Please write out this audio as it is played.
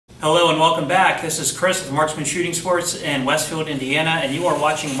Hello and welcome back. This is Chris with Marksman Shooting Sports in Westfield, Indiana, and you are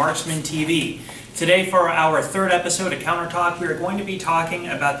watching Marksman TV. Today for our third episode of Counter Talk, we are going to be talking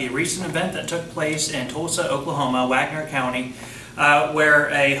about the recent event that took place in Tulsa, Oklahoma, Wagoner County, where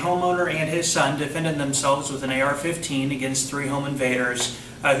a homeowner and his son defended themselves with an AR-15 against three home invaders,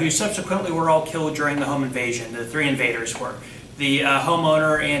 who subsequently were all killed during the home invasion. The three invaders were the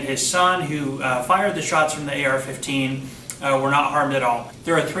homeowner and his son, who fired the shots from the AR-15, were not harmed at all.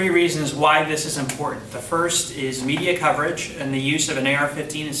 There are three reasons why this is important. The first is media coverage and the use of an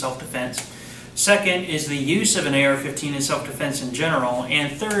AR-15 in self-defense. Second is the use of an AR-15 in self-defense in general.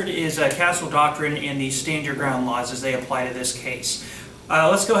 And third is castle doctrine and the stand your ground laws as they apply to this case.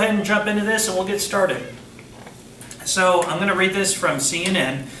 Let's go ahead and jump into this and we'll get started. So I'm going to read this from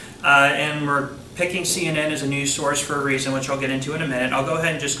CNN, and we're picking CNN as a news source for a reason, which I'll get into in a minute. I'll go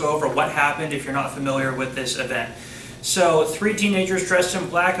ahead and just go over what happened if you're not familiar with this event. So, three teenagers dressed in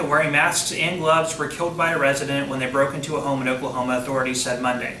black and wearing masks and gloves were killed by a resident when they broke into a home in Oklahoma, authorities said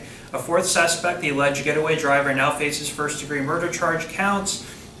Monday. A fourth suspect, the alleged getaway driver, now faces first-degree murder charge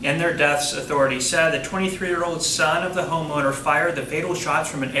counts. In their deaths, authorities said the 23-year-old son of the homeowner fired the fatal shots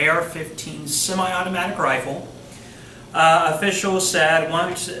from an AR-15 semi-automatic rifle. Officials said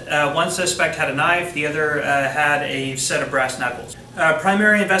one suspect had a knife, the other had a set of brass knuckles.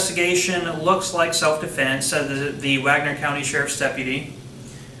 Primary investigation looks like self-defense, said the Wagoner County Sheriff's deputy.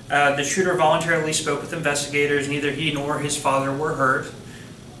 The shooter voluntarily spoke with investigators. Neither he nor his father were hurt.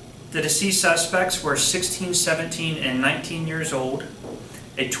 The deceased suspects were 16, 17, and 19 years old.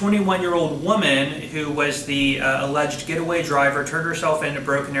 A 21-year-old woman who was the alleged getaway driver turned herself in to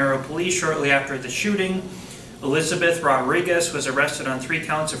Broken Arrow police shortly after the shooting. Elizabeth Rodriguez was arrested on 3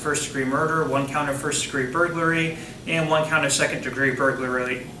 counts of first-degree murder, 1 count of first-degree burglary, and 1 count of second-degree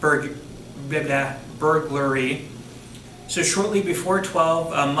burglary. So shortly before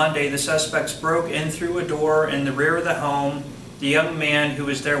 12 on Monday, the suspects broke in through a door in the rear of the home. The young man who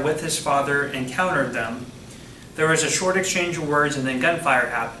was there with his father encountered them. There was a short exchange of words and then gunfire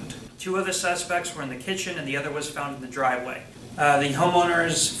happened. 2 of the suspects were in the kitchen and the other was found in the driveway. The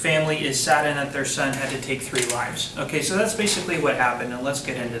homeowner's family is saddened that their son had to take 3 lives. Okay, so that's basically what happened, and let's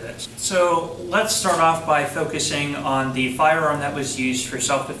get into this. So let's start off by focusing on the firearm that was used for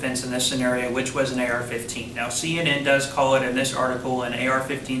self-defense in this scenario, which was an AR-15. Now, CNN does call it in this article an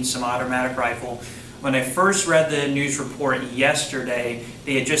AR-15 semi-automatic rifle. When I first read the news report yesterday,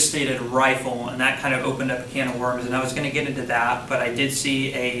 they had just stated rifle, and that kind of opened up a can of worms, and I was going to get into that, but I did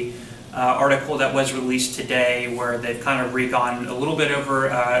see a article that was released today where they've kind of gone a little bit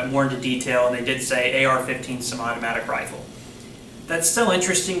over more into detail, and they did say AR-15 semi-automatic rifle. That's still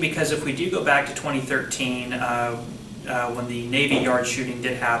interesting because if we do go back to 2013, when the Navy Yard shooting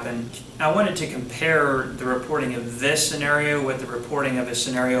did happen, I wanted to compare the reporting of this scenario with the reporting of a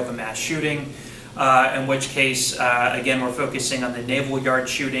scenario of a mass shooting, in which case, again, we're focusing on the Naval Yard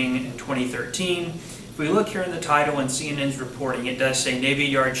shooting in 2013. If we look here in the title in CNN's reporting, it does say Navy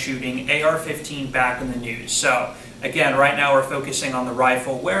Yard shooting, AR-15 back in the news. So, again, right now we're focusing on the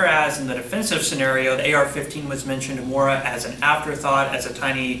rifle, whereas in the defensive scenario, the AR-15 was mentioned more as an afterthought, as a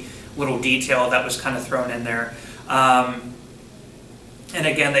tiny little detail that was kind of thrown in there. And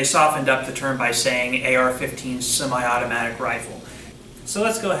again, they softened up the term by saying AR-15 semi-automatic rifle. So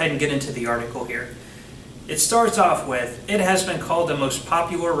let's go ahead and get into the article here. It starts off with, it has been called the most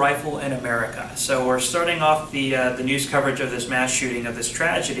popular rifle in America. So we're starting off the news coverage of this mass shooting, of this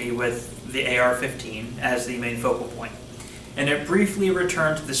tragedy, with the AR-15 as the main focal point. And it briefly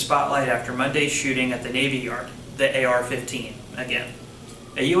returned to the spotlight after Monday's shooting at the Navy Yard, the AR-15 again.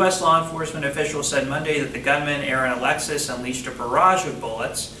 A U.S. law enforcement official said Monday that the gunman, Aaron Alexis, unleashed a barrage of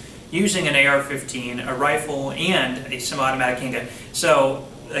bullets using an AR-15, a rifle, and a semi-automatic handgun. So,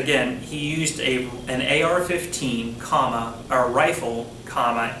 again, he used an AR-15, a rifle,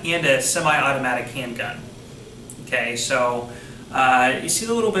 and a semi-automatic handgun. Okay, so you see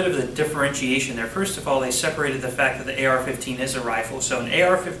a little bit of the differentiation there. First of all, they separated the fact that the AR-15 is a rifle. So an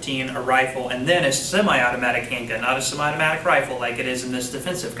AR-15, a rifle, and then a semi-automatic handgun, not a semi-automatic rifle like it is in this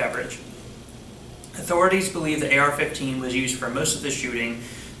defensive coverage. Authorities believe the AR-15 was used for most of the shooting,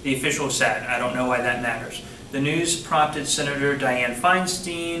 the official said. I don't know why that matters. The news prompted Senator Dianne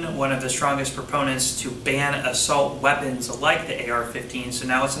Feinstein, one of the strongest proponents to ban assault weapons like the AR-15, so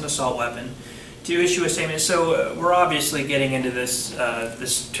now it's an assault weapon, to issue a statement. So we're obviously getting into this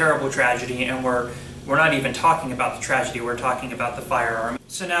this terrible tragedy, and we're not even talking about the tragedy, we're talking about the firearm.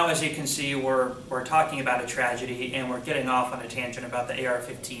 So now, as you can see, we're talking about a tragedy, and we're getting off on a tangent about the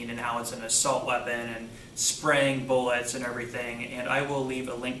AR-15 and how it's an assault weapon and spraying bullets and everything, and I will leave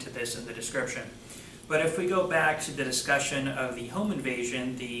a link to this in the description. But if we go back to the discussion of the home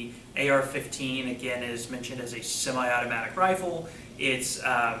invasion, the AR-15 again is mentioned as a semi-automatic rifle. It's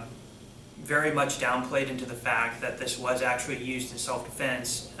very much downplayed into the fact that this was actually used in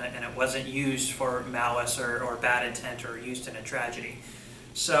self-defense and it wasn't used for malice or bad intent or used in a tragedy.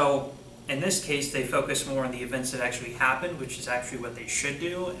 So in this case, they focus more on the events that actually happened, which is actually what they should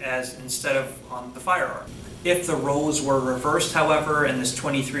do, as instead of on the firearm. If the roles were reversed, however, and this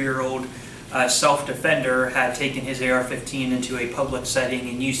 23-year-old self-defender had taken his AR-15 into a public setting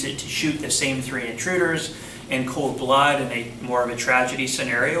and used it to shoot the same 3 intruders in cold blood in a more of a tragedy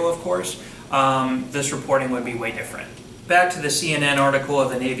scenario, of course, this reporting would be way different. Back to the CNN article of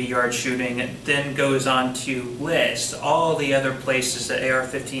the Navy Yard shooting, it then goes on to list all the other places that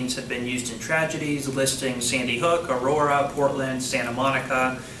AR-15s have been used in tragedies, listing Sandy Hook, Aurora, Portland, Santa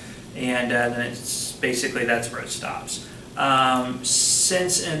Monica, and then it's basically that's where it stops.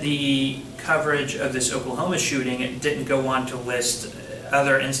 Since in the coverage of this Oklahoma shooting, it didn't go on to list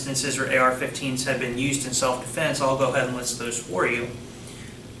other instances where AR-15s have been used in self-defense, I'll go ahead and list those for you.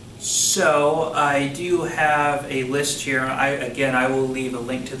 So I do have a list here. Again, I will leave a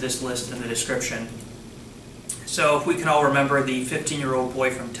link to this list in the description. So if we can all remember the 15-year-old boy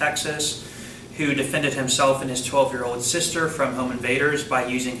from Texas who defended himself and his 12-year-old sister from home invaders by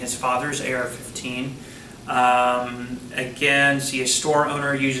using his father's AR-15. Again, see a store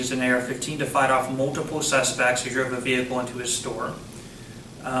owner uses an AR-15 to fight off multiple suspects who drove a vehicle into his store.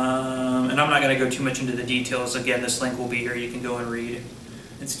 And I'm not going to go too much into the details. Again, this link will be here. You can go and read.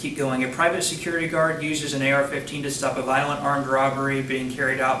 Let's keep going. A private security guard uses an AR-15 to stop a violent armed robbery being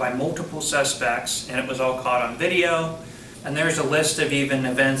carried out by multiple suspects, and it was all caught on video. And there's a list of even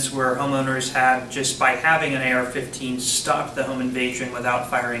events where homeowners have, just by having an AR-15, stopped the home invasion without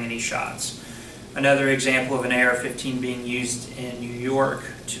firing any shots. Another example of an AR-15 being used in New York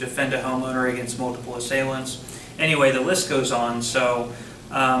to defend a homeowner against multiple assailants. Anyway, the list goes on. So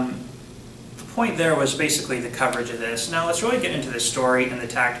the point there was basically the coverage of this. Now let's really get into the story and the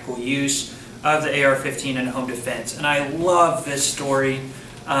tactical use of the AR-15 in home defense. And I love this story.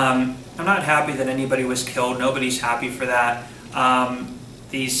 I'm not happy that anybody was killed. Nobody's happy for that.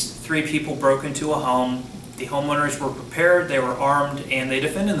 These 3 people broke into a home. The homeowners were prepared, they were armed, and they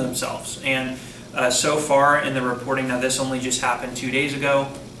defended themselves. And so far in the reporting, now this only just happened 2 days ago,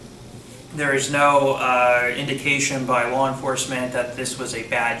 there is no indication by law enforcement that this was a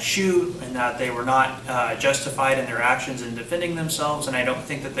bad shoot and that they were not justified in their actions in defending themselves, and I don't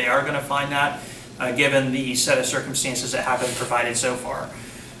think that they are going to find that given the set of circumstances that have been provided so far.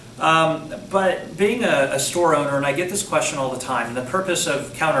 But being a store owner, and I get this question all the time, and the purpose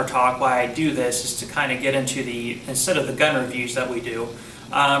of Counter Talk, why I do this, is to kind of get into instead of the gun reviews that we do,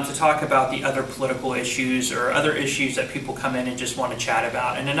 to talk about the other political issues or other issues that people come in and just want to chat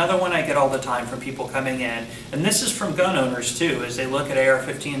about. And another one I get all the time from people coming in, and this is from gun owners too, is they look at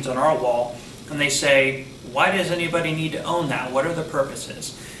AR-15s on our wall and they say, why does anybody need to own that? What are the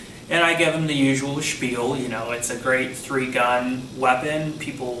purposes? And I give them the usual spiel, you know, it's a great 3-gun weapon,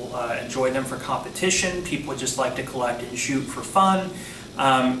 people enjoy them for competition, people just like to collect and shoot for fun.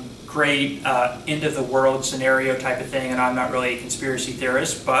 Great end of the world scenario type of thing, and I'm not really a conspiracy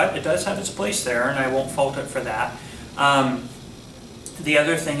theorist, but it does have its place there, and I won't fault it for that. The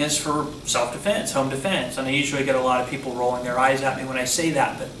other thing is for self-defense, home defense, and I usually get a lot of people rolling their eyes at me when I say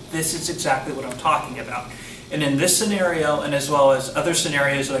that, but this is exactly what I'm talking about. And in this scenario, and as well as other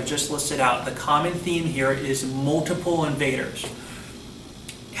scenarios that I've just listed out, the common theme here is multiple invaders.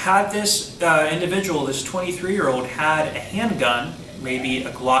 Had this individual, this 23-year-old, had a handgun, maybe a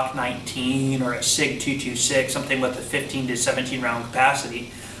Glock 19 or a SIG 226, something with a 15 to 17 round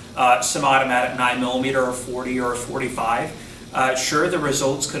capacity, some automatic 9mm or 40 or 45. Sure, the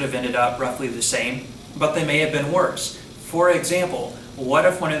results could have ended up roughly the same, but they may have been worse. For example, what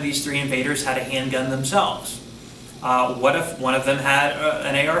if one of these 3 invaders had a handgun themselves? What if one of them had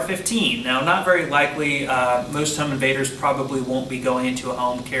an AR-15? Now, not very likely. Most home invaders probably won't be going into a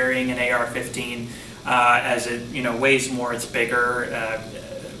home carrying an AR-15. As it weighs more, it's bigger,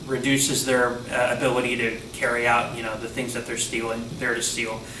 reduces their ability to carry out the things that they're there to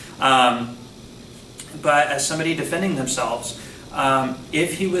steal. But as somebody defending themselves,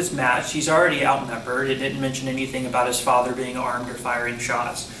 if he was matched, he's already outnumbered. It didn't mention anything about his father being armed or firing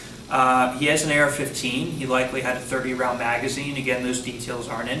shots. He has an AR-15. He likely had a 30-round magazine. Again, those details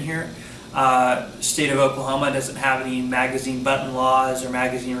aren't in here. State of Oklahoma doesn't have any magazine button laws or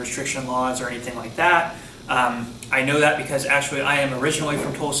magazine restriction laws or anything like that. I know that because actually I am originally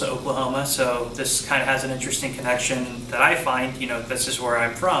from Tulsa, Oklahoma, so this kind of has an interesting connection that I find, this is where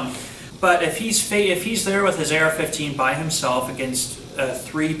I'm from. But if he's there with his AR-15 by himself against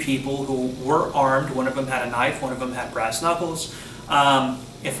three people who were armed. One of them had a knife, one of them had brass knuckles.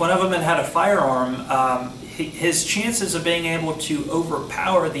 If one of them had a firearm, his chances of being able to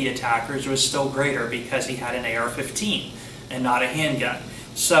overpower the attackers was still greater because he had an AR-15 and not a handgun.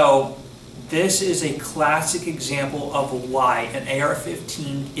 So this is a classic example of why an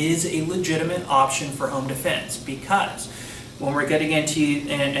AR-15 is a legitimate option for home defense, because when we're getting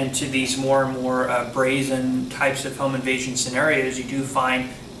into these more and more brazen types of home invasion scenarios, you do find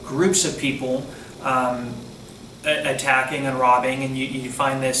groups of people attacking and robbing, and you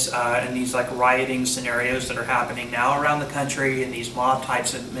find this in these like rioting scenarios that are happening now around the country, and these mob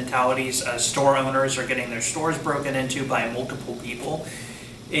types of mentalities. Store owners are getting their stores broken into by multiple people.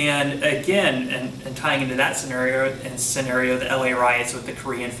 And again, and tying into that scenario, the LA riots with the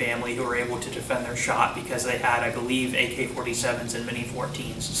Korean family who were able to defend their shop because they had, I believe, AK-47s and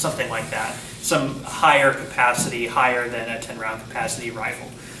Mini-14s, something like that. Some higher capacity, higher than a 10-round capacity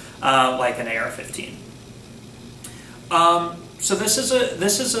rifle, like an AR-15. So this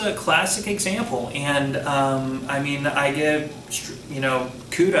is a classic example, and I mean, I give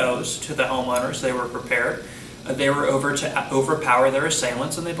kudos to the homeowners. They were prepared. They were over to overpower their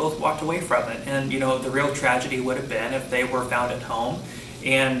assailants, and they both walked away from it. And the real tragedy would have been if they were found at home.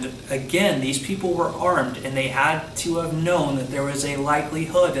 And again, these people were armed, and they had to have known that there was a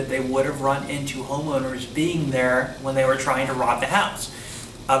likelihood that they would have run into homeowners being there when they were trying to rob the house.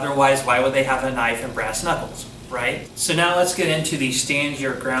 Otherwise, why would they have a knife and brass knuckles? Right? So now let's get into the stand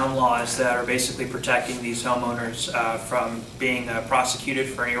your ground laws that are basically protecting these homeowners from being prosecuted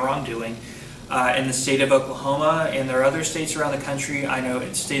for any wrongdoing. In the state of Oklahoma and there are other states around the country, I know in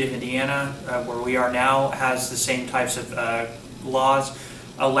the state of Indiana, where we are now, has the same types of laws,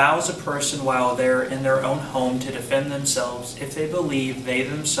 allows a person while they're in their own home to defend themselves if they believe they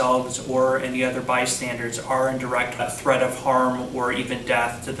themselves or any other bystanders are in direct threat of harm or even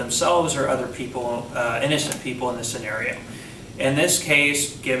death to themselves or other people, innocent people in the scenario. In this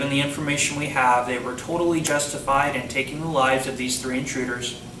case, given the information we have, they were totally justified in taking the lives of these three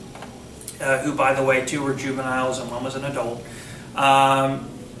intruders, who, by the way, two were juveniles and one was an adult. And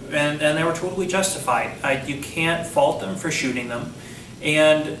they were totally justified. You can't fault them for shooting them.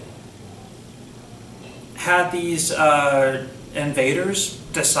 And had these invaders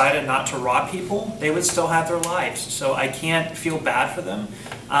decided not to rob people, they would still have their lives. So I can't feel bad for them.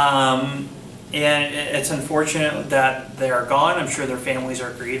 And it's unfortunate that they are gone. I'm sure their families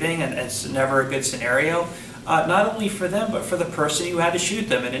are grieving, and it's never a good scenario. Not only for them, but for the person who had to shoot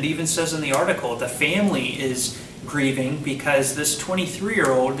them. And it even says in the article, the family is grieving because this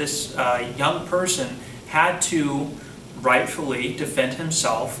 23-year-old, this young person, had to rightfully defend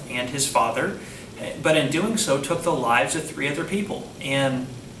himself and his father, but in doing so took the lives of three other people. And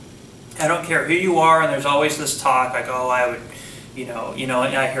I don't care who you are, and there's always this talk like, oh, I would,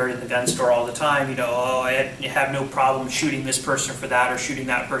 I hear it in the gun store all the time, oh, I have no problem shooting this person for that or shooting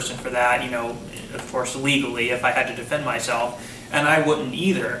that person for that, of course legally if I had to defend myself, and I wouldn't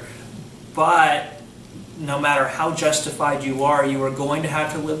either. But no matter how justified you are going to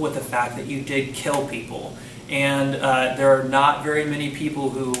have to live with the fact that you did kill people. And there are not very many people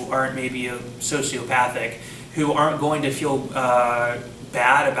who aren't maybe sociopathic who aren't going to feel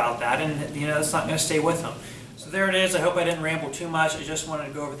bad about that, and it's not going to stay with them. So there it is. I hope I didn't ramble too much. I just wanted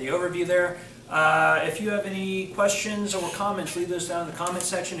to go over the overview there. If you have any questions or comments, leave those down in the comment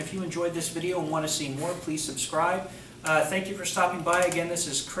section. If you enjoyed this video and want to see more, please subscribe. Thank you for stopping by. Again, this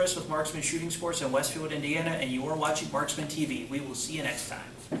is Chris with Marksman Shooting Sports in Westfield, Indiana, and you are watching Marksman TV. We will see you next time.